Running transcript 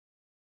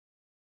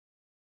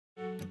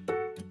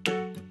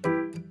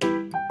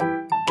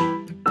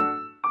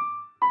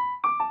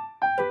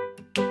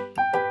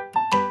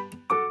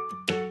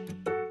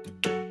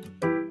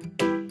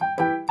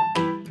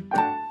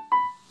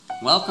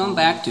Welcome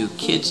back to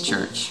Kids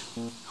Church.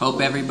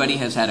 Hope everybody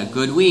has had a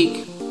good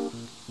week.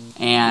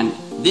 And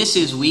this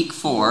is week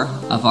 4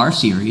 of our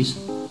series,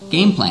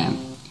 Game Plan.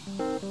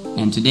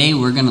 And today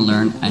we're going to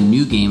learn a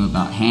new game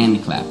about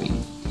hand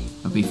clapping.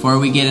 But before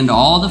we get into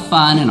all the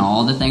fun and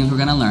all the things we're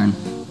going to learn,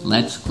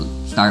 let's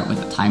start with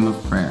a time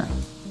of prayer.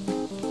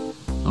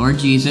 Lord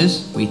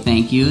Jesus, we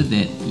thank you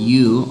that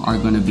you are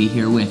going to be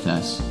here with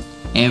us.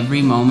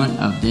 Every moment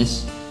of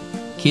this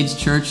Kids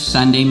Church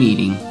Sunday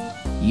meeting,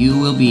 you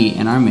will be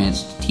in our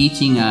midst,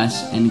 teaching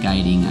us and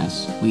guiding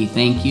us. We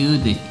thank you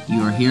that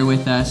you are here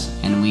with us,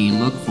 and we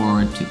look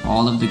forward to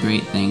all of the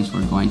great things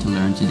we're going to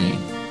learn today.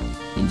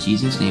 In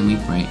Jesus' name we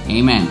pray.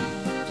 Amen.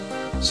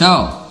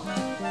 So,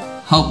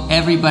 hope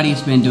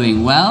everybody's been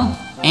doing well,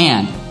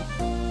 and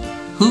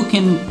who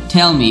can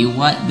tell me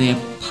what the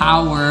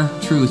power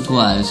truth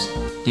was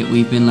that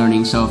we've been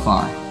learning so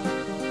far?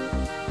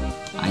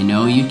 I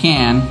know you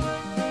can.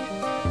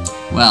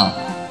 Well,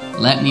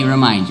 let me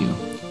remind you.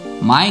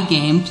 My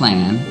game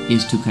plan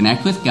is to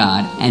connect with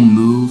God and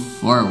move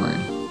forward.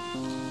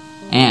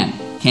 And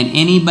can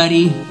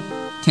anybody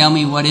tell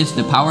me what is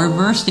the power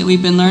verse that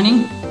we've been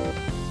learning?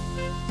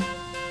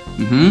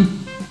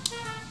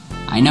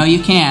 I know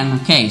you can.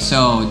 Okay,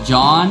 so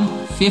John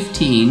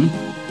 15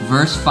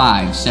 verse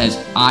 5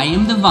 says, I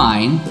am the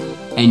vine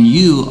and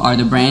you are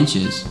the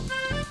branches.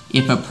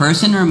 If a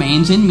person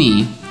remains in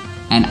me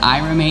and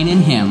I remain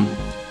in him,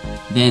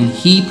 then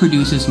he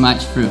produces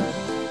much fruit.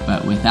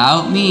 But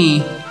without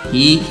me,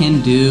 he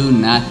can do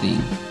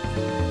nothing.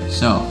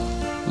 So,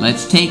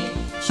 let's take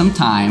some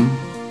time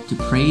to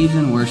praise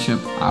and worship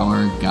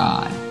our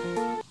God.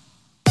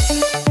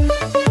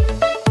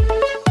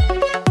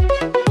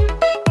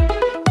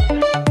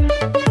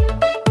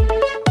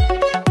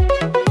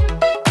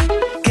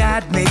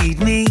 God made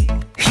me,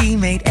 He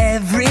made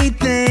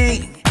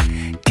everything.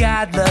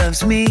 God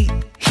loves me,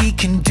 He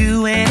can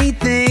do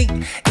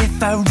anything.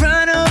 If I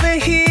run over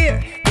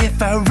here,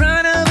 if I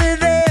run over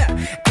there,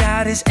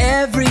 God is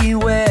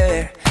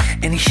everywhere,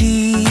 and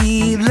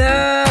He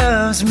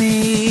loves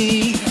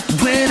me.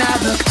 When I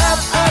look up,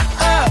 up,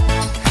 up,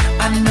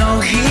 I know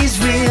He's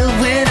real.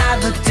 When I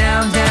look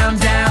down, down,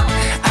 down,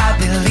 I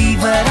believe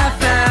what I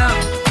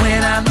found.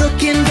 When I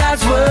look in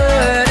God's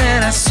Word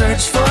and I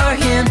search for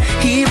Him,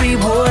 He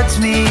rewards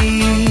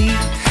me,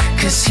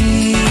 'cause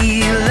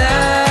He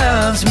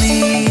loves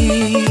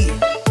me.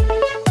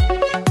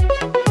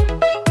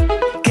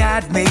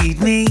 God made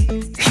me,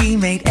 He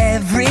made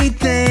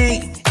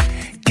everything.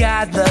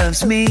 God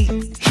loves me,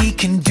 He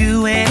can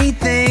do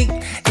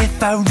anything.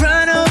 If I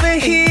run over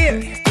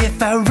here,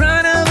 if I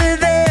run over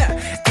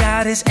there,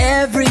 God is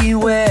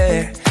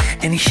everywhere,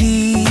 and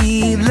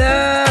He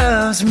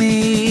loves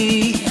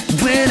me.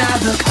 When I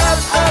look up,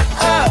 up,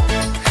 up,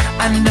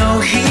 I know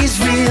He's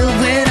real.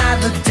 When I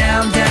look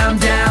down, down,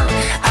 down,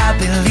 I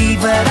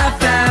believe what I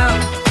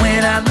found.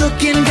 When I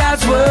look in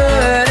God's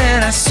Word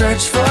and I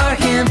search for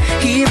Him,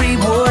 He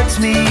rewards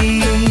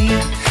me,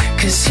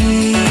 'cause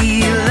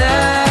He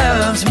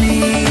loves me.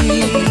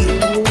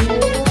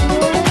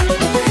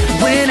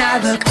 When I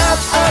look up,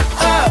 up,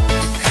 up,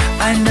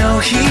 I know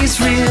He's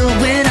real.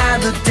 When I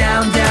look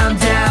down, down,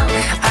 down,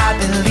 I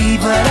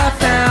believe what I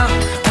found.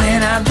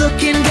 When I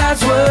look in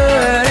God's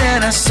Word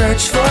and I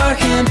search for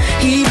Him,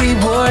 He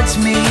rewards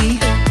me,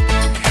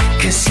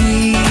 'cause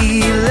He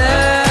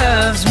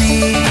loves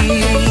me,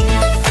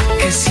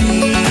 'cause He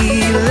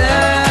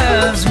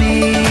loves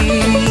me,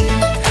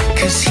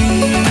 'cause He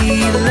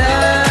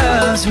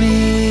loves me.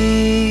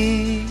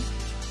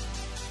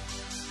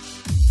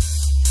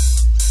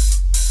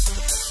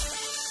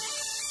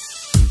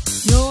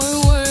 Your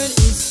word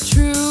is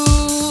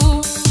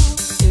true,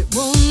 it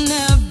will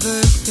never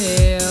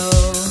fail.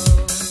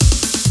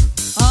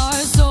 Our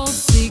soul's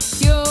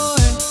secure,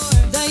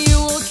 that you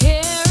will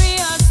carry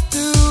us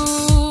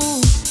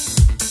through.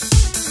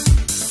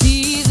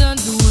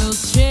 Seasons will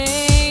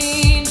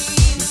change,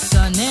 the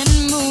sun and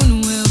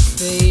moon will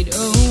fade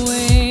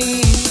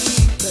away,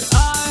 but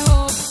our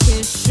hope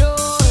is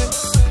sure,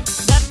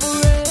 that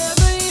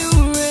forever you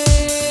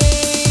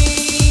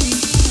reign.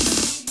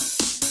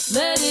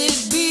 Let it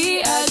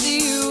be as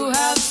you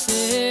have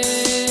said.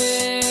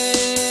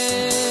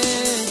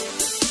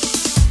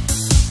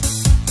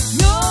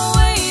 Your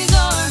ways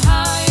are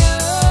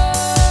higher,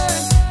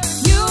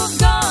 you've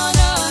gone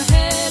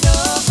ahead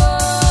of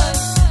us.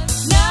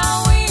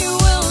 Now we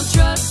will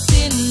trust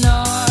in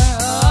our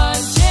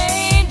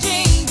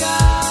unchanging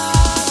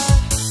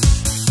God.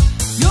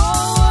 Your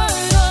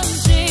word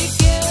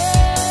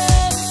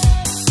unshaken,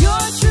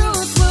 your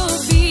truth will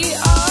be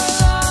our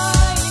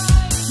light.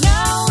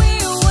 Now we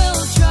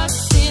will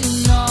trust in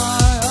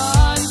our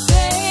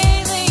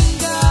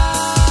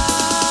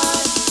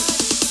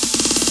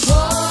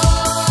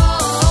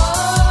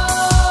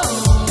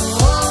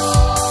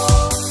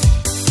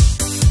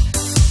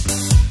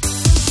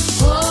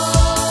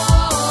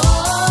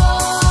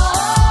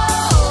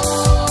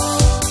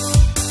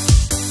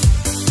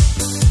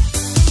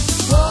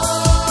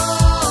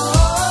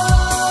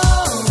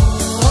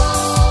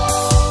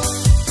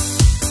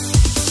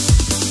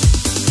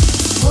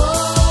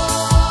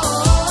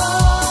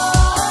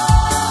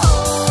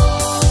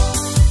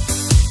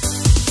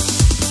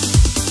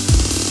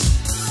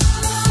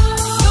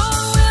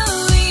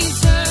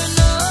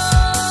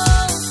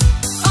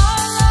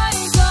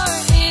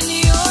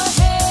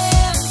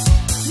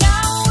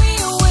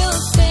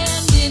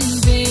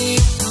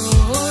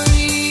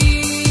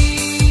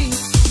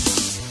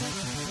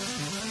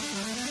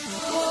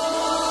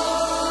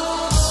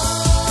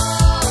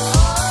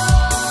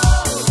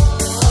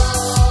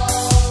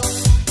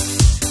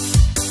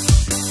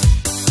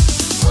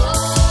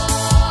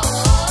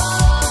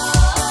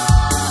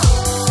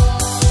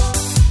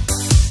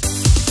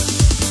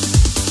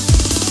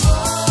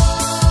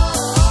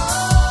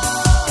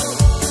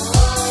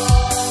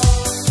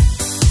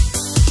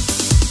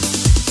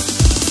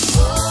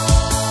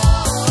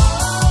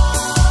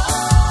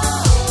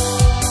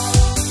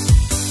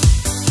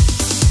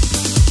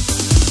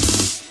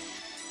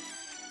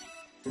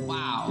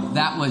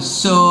was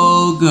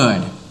so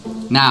good.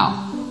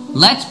 Now,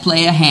 let's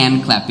play a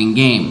hand clapping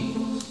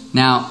game.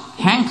 Now,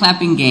 hand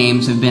clapping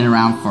games have been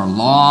around for a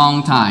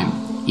long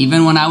time.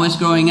 Even when I was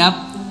growing up,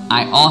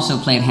 I also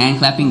played hand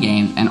clapping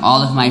games, and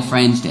all of my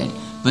friends did.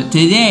 But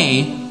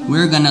today,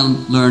 we're going to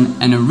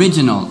learn an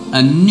original,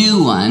 a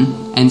new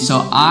one, and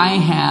so I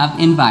have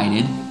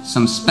invited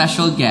some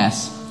special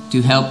guests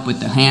to help with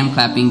the hand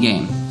clapping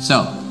game.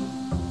 So,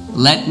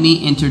 let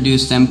me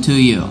introduce them to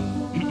you.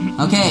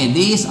 Okay,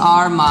 these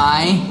are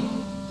my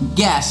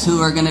guests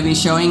who are going to be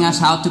showing us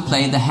how to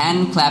play the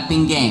hand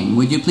clapping game.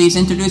 Would you please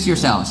introduce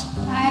yourselves?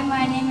 Hi,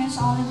 my name is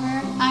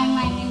Oliver. Hi,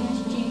 my name is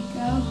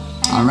Jacob.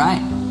 And All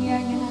right. we are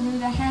going to do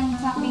the hand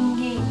clapping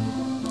game.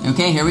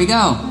 Okay, here we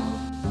go.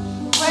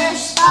 We're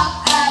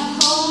stuck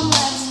at home,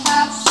 let's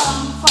have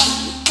some fun.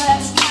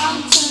 Let's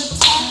count to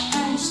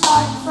 10 and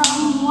start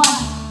from 1.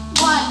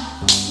 1,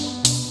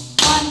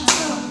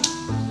 2.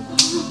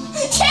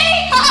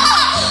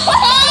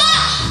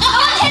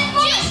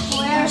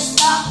 We're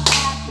stuck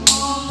at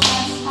home,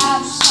 let's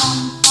have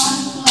some fun.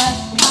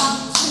 Let's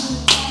count to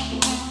 10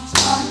 and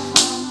start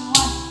from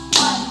 1.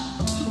 1,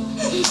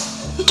 2,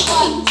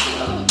 1,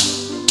 2,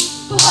 3.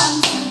 1, 2, 3, 4.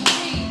 1, 2,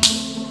 3,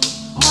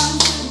 4,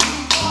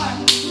 5. 1,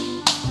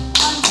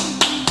 2,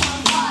 3, 4,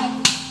 5,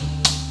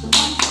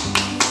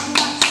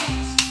 6.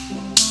 1, 2, 3, 4, 5, 6,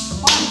 7.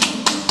 1, 2,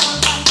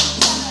 3,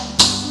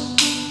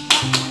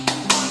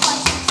 4,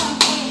 5, 6,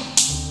 7, 8.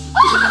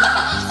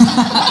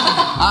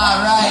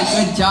 Alright,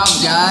 good job,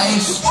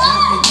 guys.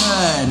 Very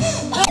good.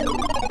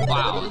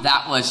 Wow,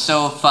 that was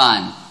so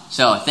fun.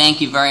 So,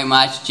 thank you very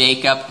much,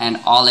 Jacob and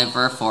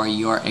Oliver, for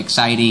your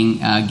exciting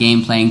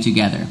game playing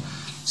together.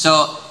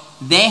 So,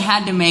 they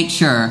had to make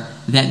sure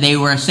that they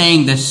were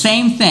saying the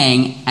same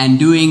thing and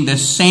doing the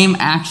same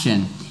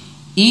action.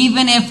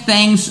 Even if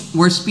things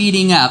were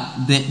speeding up,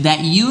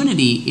 that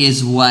unity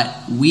is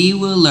what we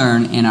will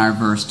learn in our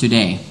verse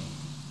today.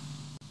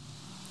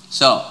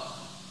 So,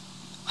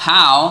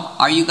 how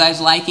are you guys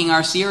liking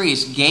our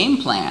series game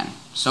plan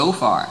so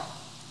far?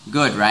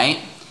 Good, right?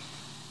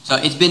 So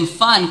it's been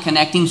fun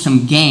connecting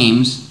some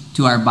games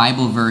to our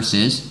Bible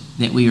verses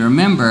that we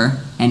remember,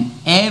 and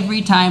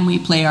every time we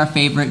play our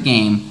favorite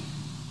game,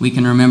 we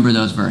can remember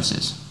those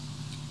verses.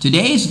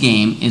 Today's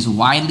game is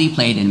widely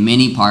played in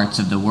many parts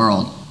of the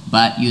world,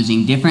 but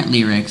using different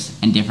lyrics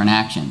and different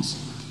actions.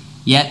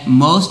 Yet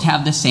most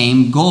have the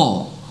same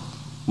goal,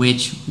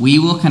 which we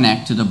will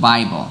connect to the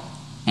Bible,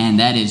 and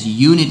that is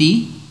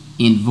unity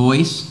in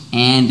voice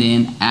and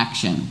in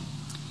action.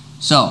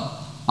 So,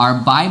 our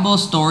Bible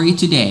story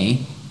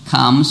today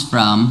comes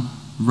from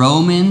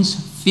Romans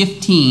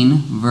 15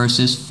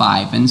 verses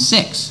 5 and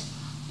 6.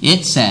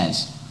 It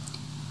says,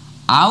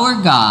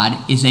 "Our God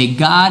is a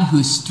God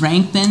who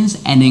strengthens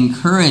and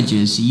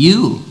encourages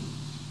you.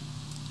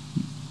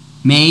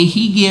 May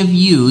He give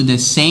you the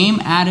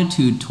same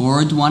attitude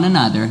towards one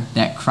another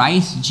that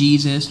Christ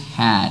Jesus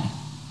had.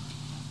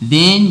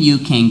 Then you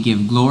can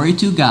give glory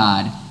to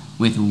God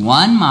with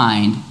one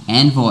mind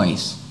and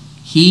voice.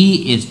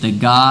 He is the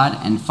God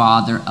and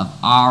Father of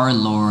our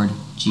Lord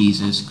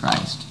Jesus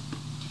Christ."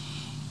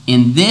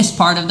 In this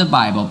part of the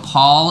Bible,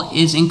 Paul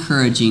is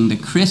encouraging the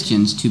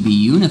Christians to be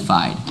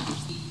unified.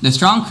 The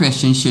strong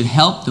Christians should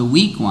help the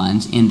weak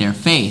ones in their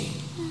faith.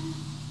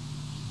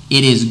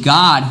 It is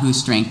God who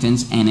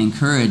strengthens and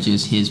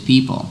encourages His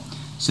people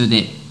so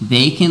that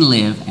they can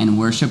live and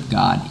worship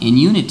God in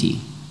unity.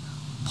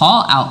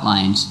 Paul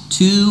outlines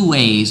 2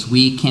 ways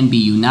we can be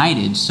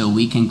united so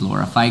we can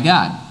glorify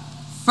God.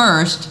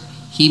 First,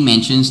 he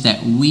mentions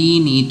that we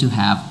need to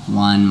have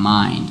one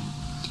mind,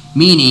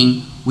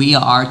 meaning we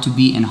are to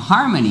be in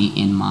harmony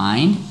in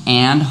mind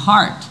and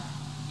heart.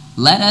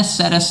 Let us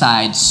set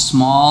aside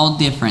small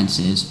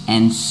differences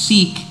and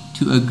seek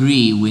to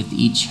agree with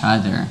each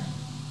other.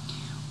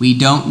 We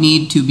don't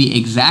need to be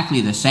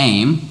exactly the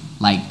same,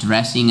 like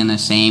dressing in the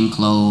same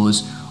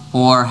clothes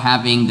or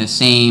having the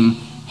same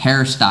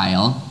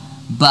hairstyle,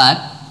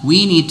 but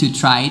we need to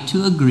try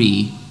to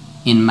agree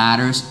in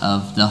matters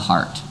of the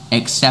heart,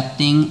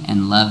 accepting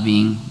and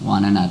loving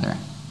one another.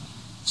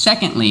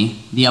 Secondly,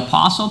 the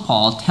Apostle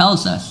Paul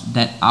tells us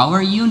that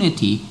our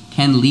unity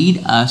can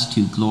lead us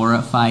to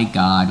glorify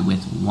God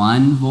with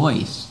one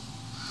voice.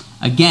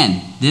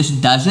 Again, this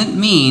doesn't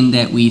mean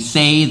that we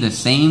say the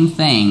same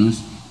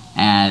things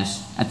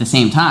at the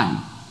same time,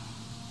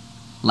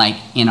 like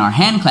in our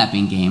hand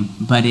clapping game,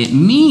 but it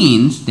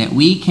means that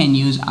we can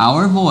use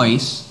our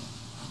voice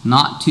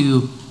not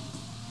to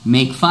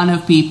make fun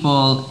of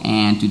people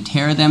and to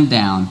tear them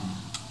down,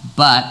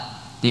 but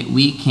that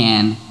we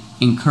can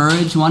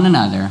encourage one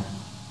another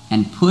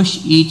and push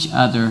each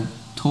other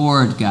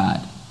toward God.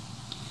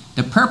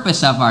 The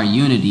purpose of our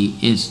unity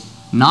is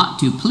not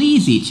to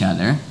please each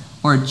other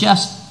or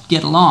just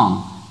get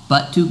along,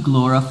 but to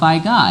glorify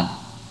God.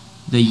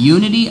 The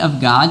unity of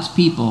God's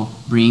people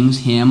brings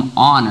Him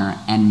honor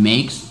and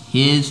makes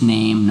His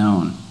name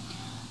known.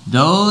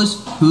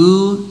 Those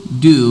who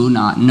do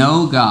not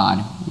know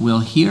God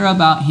will hear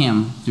about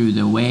Him through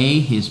the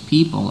way His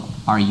people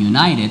are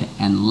united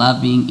and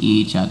loving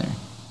each other.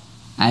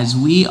 As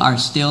we are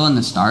still in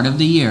the start of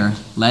the year,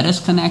 let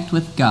us connect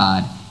with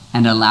God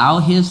and allow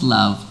His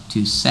love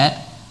to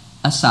set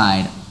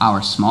aside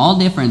our small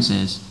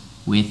differences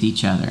with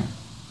each other.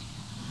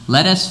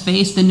 Let us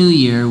face the new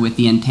year with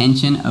the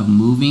intention of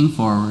moving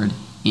forward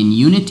in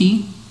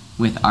unity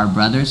with our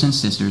brothers and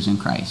sisters in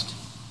Christ,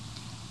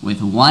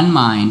 with one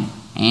mind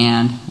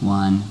and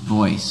one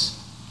voice.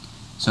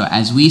 So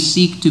as we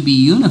seek to be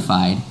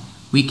unified,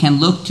 we can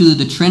look to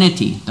the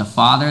Trinity, the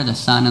Father, the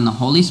Son, and the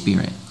Holy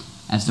Spirit,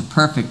 as the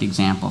perfect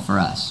example for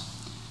us.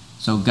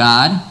 So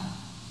God,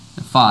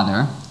 the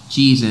Father,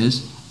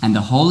 Jesus, and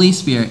the Holy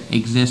Spirit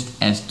exist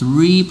as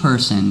three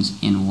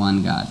persons in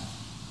one God.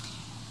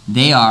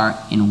 They are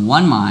in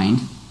one mind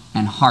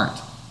and heart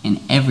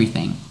in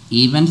everything,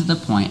 even to the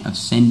point of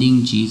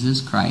sending Jesus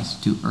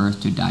Christ to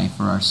earth to die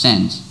for our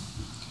sins.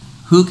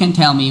 Who can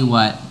tell me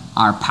what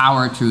our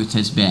power truth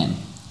has been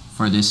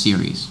for this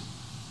series?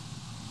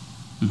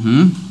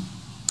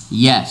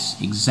 Yes,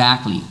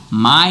 exactly.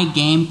 My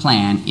game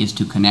plan is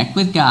to connect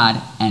with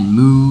God and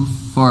move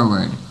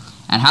forward.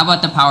 And how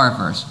about the power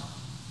verse?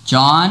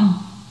 John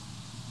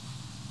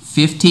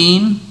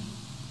 15,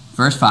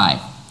 verse 5.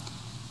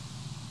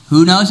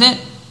 Who knows it?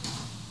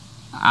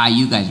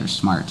 You guys are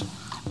smart.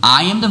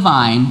 I am the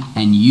vine,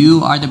 and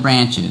you are the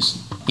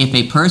branches. If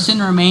a person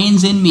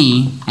remains in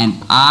me,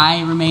 and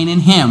I remain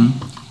in him,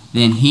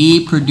 then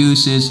he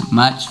produces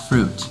much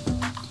fruit.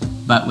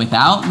 But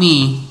without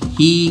me,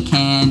 he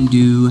can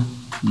do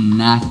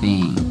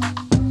nothing.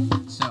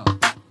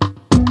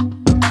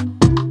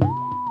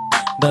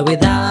 But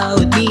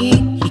without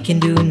me, he can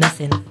do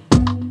nothing.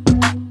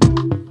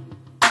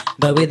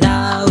 But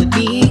without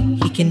me,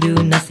 he can do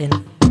nothing.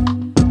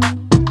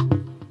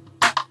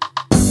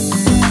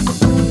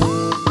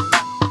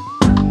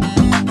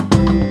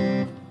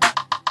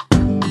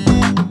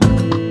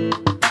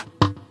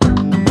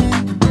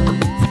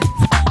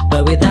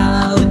 But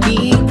without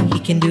me, he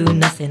can do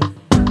nothing.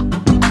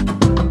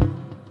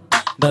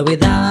 But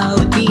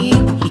without me,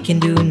 he can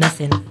do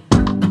nothing.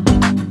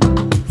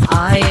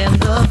 I am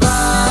the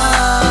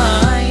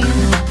vine,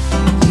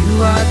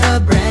 you are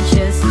the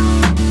branches.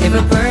 If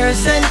a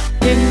person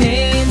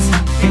remains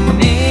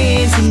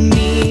in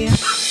me,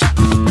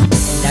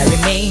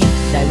 and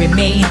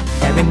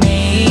I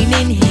remain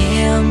in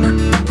him,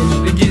 then he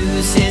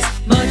produces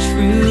much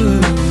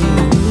fruit.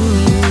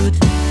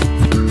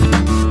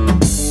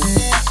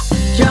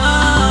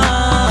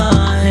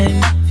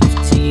 John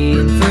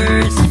 15,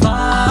 verse 5.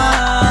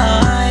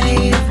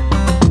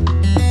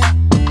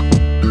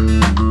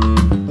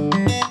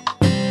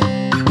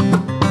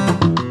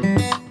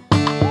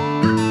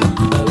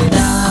 But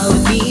without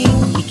me,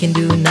 he can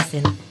do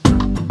nothing.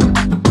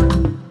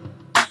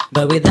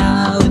 But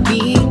without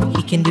me,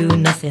 he can do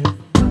nothing.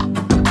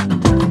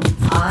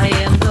 I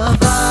am the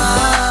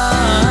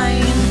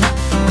vine,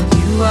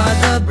 you are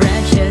the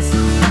branches.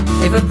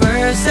 If a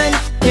person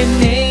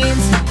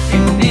remains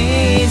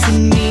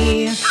in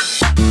me,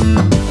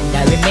 and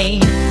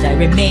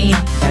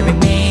I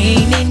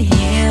remain in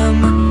him,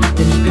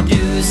 then he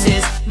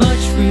produces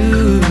much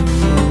fruit.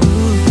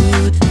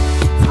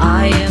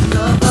 I am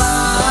the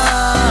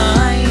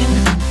vine,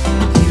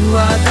 you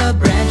are the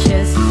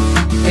branches.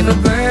 If a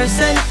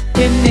person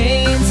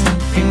remains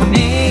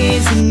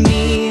in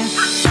me,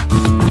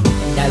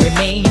 and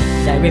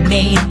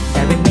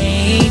I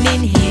remain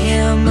in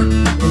him,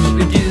 then he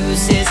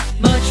produces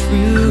much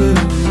fruit.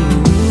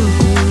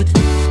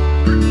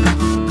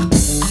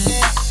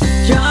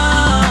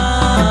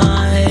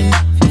 John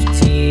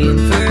 15,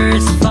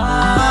 verse 5.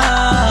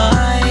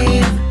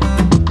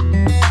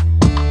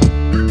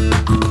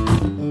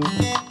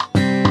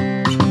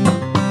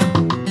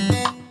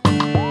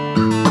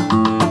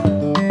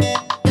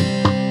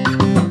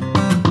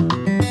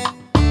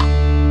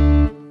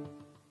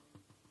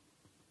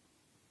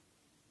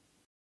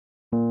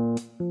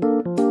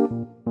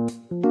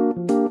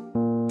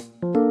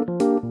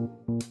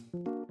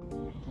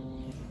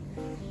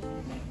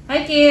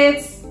 Hi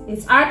kids,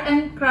 it's art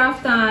and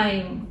craft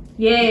time.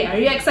 Yay, are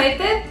you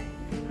excited?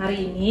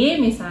 Hari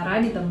ini Miss Sarah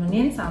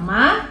ditemenin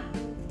sama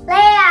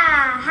Lea,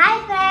 hi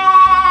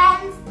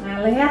friends. Nah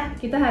Lea,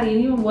 kita hari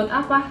ini membuat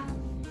apa?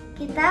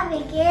 Kita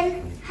bikin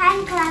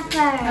hand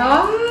clapper.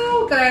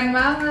 Wow, keren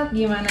banget.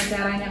 Gimana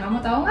caranya? Kamu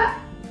tahu nggak?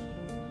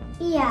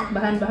 Iya.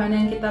 Bahan-bahan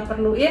yang kita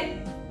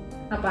perluin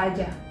apa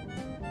aja?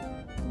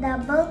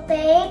 Double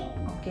tape,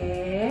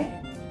 Oke.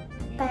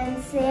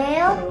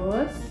 pensil,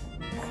 Terus?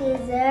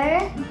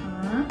 scissor,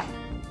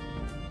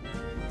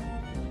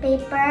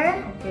 paper,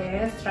 Oke,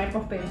 stripe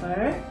of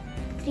paper.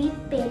 three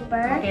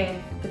paper, Oke,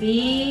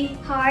 three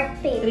hard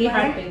paper.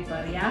 hard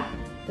paper ya.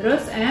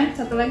 Terus,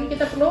 satu lagi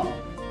kita perlu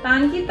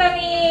tangan kita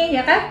nih,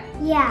 ya kan?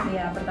 Ya,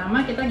 Ya,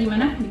 pertama kita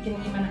gimana? Bikin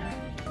gimana?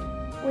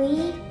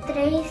 we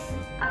trace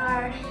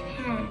our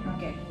hand.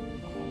 Oke.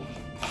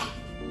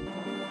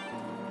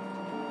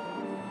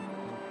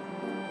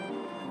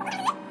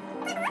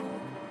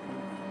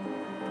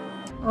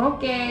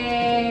 Oke.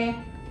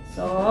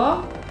 So,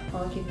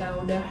 kalau kita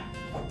udah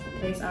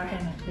trace our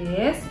hand like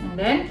this, and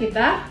then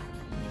kita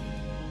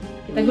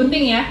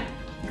gunting ya.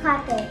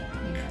 Cut it.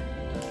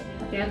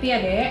 Hati-hati ya,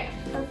 Dek.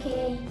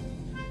 Oke.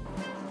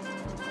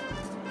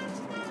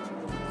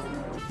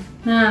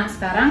 Nah,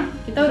 sekarang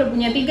kita udah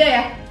punya 3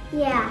 ya.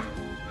 Ya.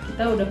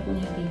 Kita udah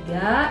punya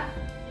 3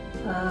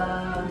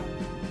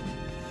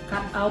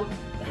 cut out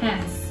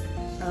hands.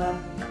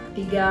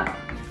 3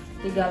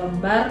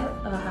 lembar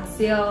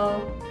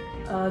hasil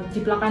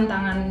jiplakan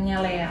tangannya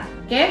Lea.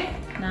 Oke?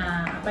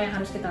 Nah, apa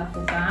yang harus kita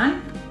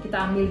lakukan?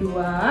 Kita ambil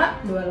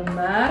 2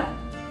 lembar.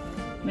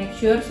 Make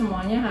sure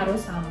semuanya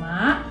harus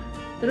sama.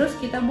 Terus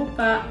kita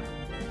buka.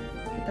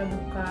 Kita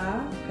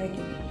buka kayak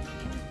gini.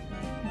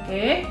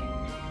 Oke?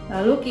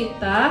 Lalu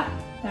kita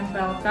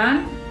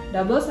tempelkan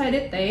double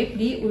sided tape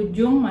di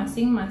ujung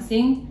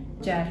masing-masing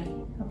jari.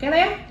 Oke lah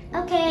ya?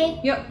 Oke.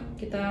 Yuk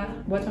kita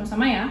buat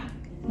sama-sama ya.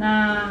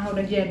 Nah,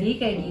 udah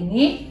jadi kayak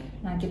gini.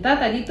 Nah, kita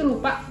tadi tuh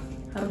lupa,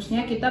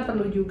 harusnya kita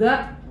perlu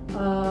juga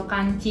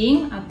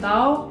kancing,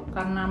 atau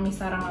karena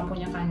Misara nggak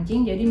punya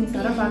kancing, jadi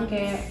Misara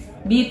pakai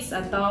beads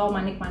atau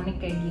manik-manik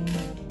kayak gini.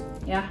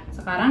 Ya,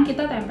 sekarang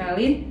kita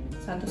tempelin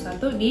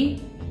satu-satu di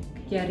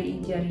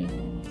jari-jari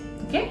ini.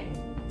 Oke?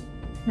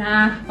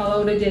 Nah,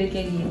 kalau udah jadi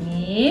kayak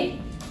gini,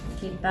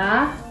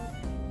 kita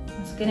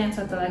masukin yang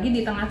satu lagi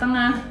di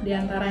tengah-tengah di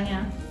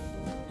antaranya.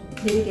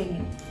 Jadi kayak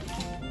gini.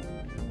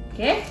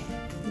 Oke?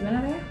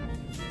 Gimana ya?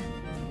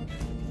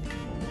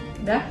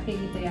 Udah kayak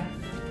gitu ya.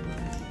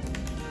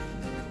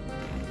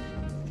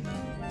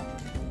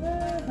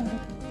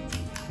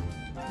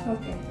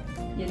 Oke,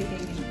 jadi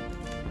kayak gini.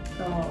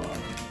 Tuh.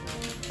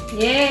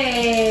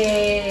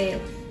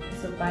 Yeay!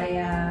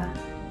 Supaya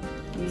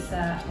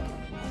bisa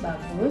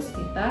bagus,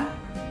 kita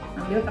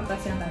ambil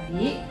kertas yang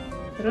tadi,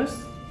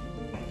 terus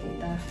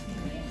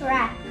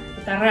Wrap.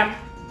 kita wrap.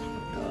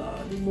 Tuh,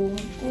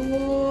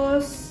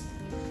 dibungkus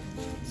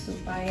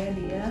supaya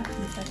dia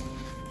bisa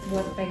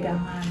buat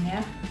pegangan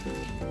ya.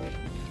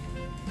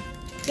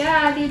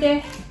 Jadi deh.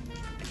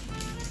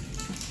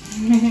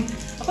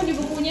 Aku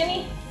juga punya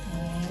nih.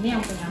 Ini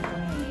yang punya aku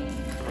nih.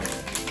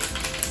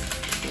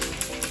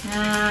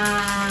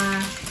 Nah,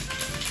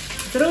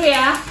 seru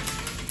ya.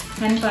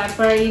 Hand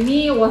clapper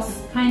ini was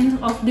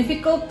kind of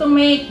difficult to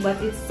make, but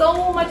it's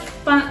so much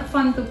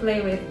fun to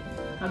play with.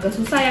 Agak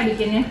susah ya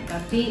bikinnya,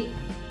 tapi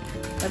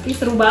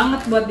seru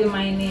banget buat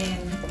dimainin.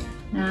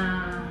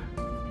 Nah,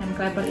 hand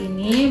clapper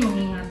ini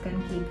mengingatkan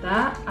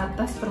kita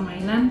atas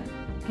permainan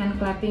hand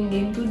clapping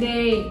game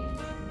today,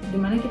 di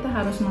mana kita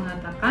harus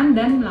mengatakan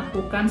dan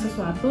melakukan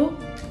sesuatu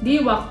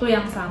di waktu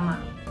yang sama.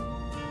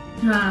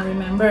 Nah,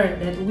 remember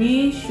that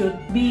we should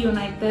be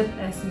united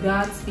as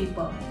God's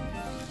people.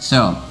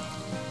 So,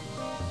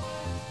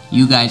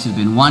 you guys have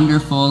been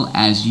wonderful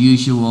as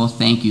usual.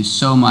 Thank you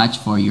so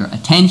much for your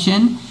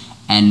attention.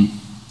 And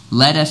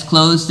let us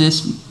close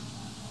this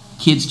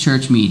Kids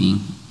Church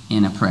meeting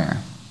in a prayer.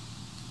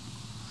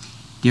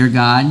 Dear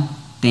God,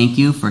 thank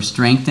you for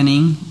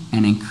strengthening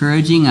and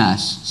encouraging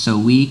us so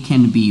we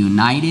can be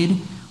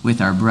united with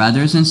our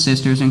brothers and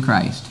sisters in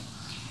Christ.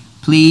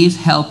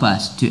 Please help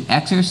us to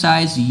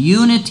exercise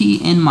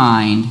unity in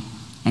mind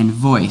and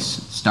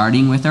voice,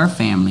 starting with our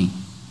family.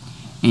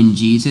 In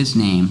Jesus'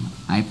 name,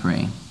 I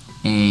pray.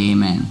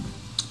 Amen.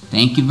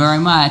 Thank you very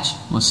much.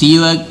 We'll see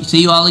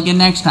you all again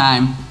next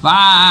time.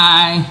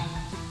 Bye.